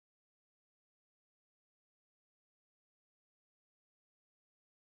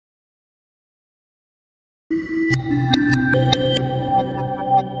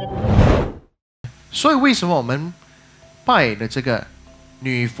所以为什么我们拜的这个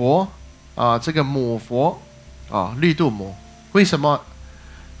女佛这个母佛绿度母，为什么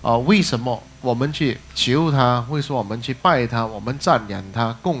我们去求她？为什么我们去拜她？我们赞扬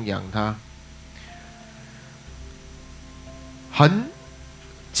她、供养她？很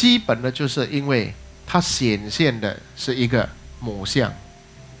基本的就是因为它显现的是一个母相。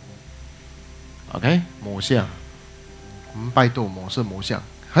OK， 母相，我们拜度母是母相，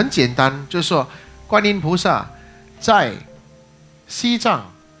很简单，就是说观音菩萨在西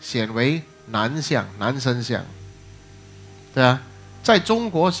藏显为男相、男生相，对啊，在中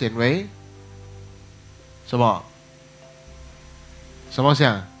国显为什么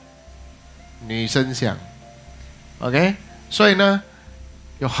相？女生相。OK， 所以呢，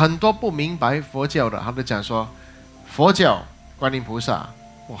有很多不明白佛教的，他都讲说，佛教观音菩萨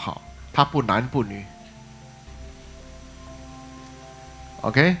不好，他不男不女。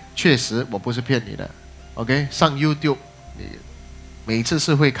OK， 确实我不是骗你的。OK， 上 YouTube， 你每次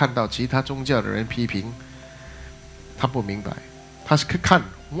是会看到其他宗教的人批评，他不明白，他是看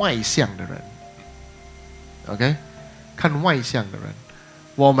外相的人。OK， 看外相的人，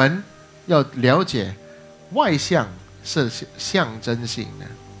我们要了解外相是象征性的。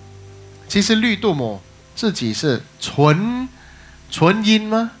其实绿度母自己是纯阴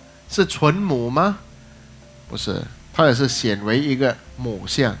吗？是纯母吗？不是，它也是显为一个母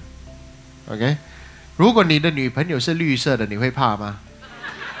相。OK， 如果你的女朋友是绿色的，你会怕吗？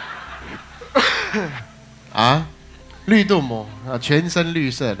绿度母全身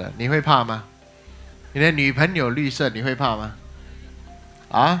绿色的，你会怕吗？你的女朋友绿色，你会怕吗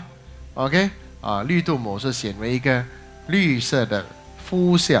？OK， 绿度母是显为一个绿色的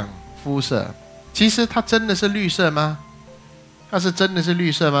肤色。其实它真的是绿色吗？它是真的是绿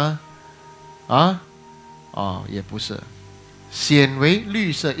色吗？也不是，显为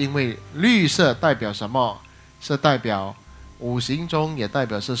绿色，因为绿色代表什么？是代表五行中也代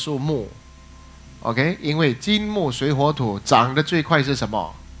表是树木。OK， 因为金木水火土长得最快是什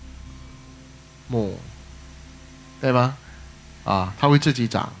么？木，对吗？它会自己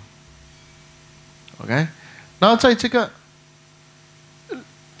长。OK， 然后在这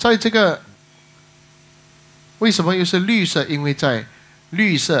个为什么又是绿色？因为在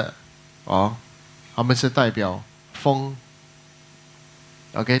绿色它们是代表风。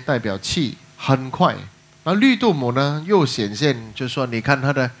OK， 代表气，很快。而绿度母呢，又显现，就是说，你看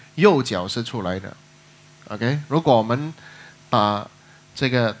它的右脚是出来的。OK， 如果我们打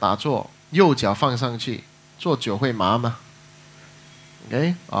坐，右脚放上去，坐久会麻吗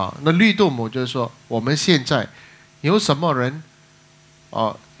 ？OK， 那绿度母就是说，我们现在有什么人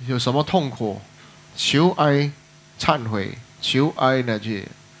有什么痛苦，求哀忏悔，求哀呢去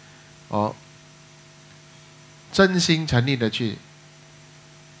真心诚意的去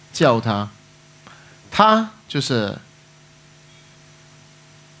叫他，他就是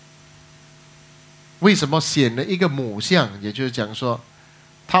为什么显了一个母相，也就是讲说，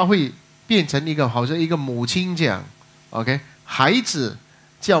他会变成一个好像一个母亲这样。OK， 孩子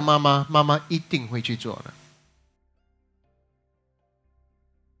叫妈妈，妈妈一定会去做的。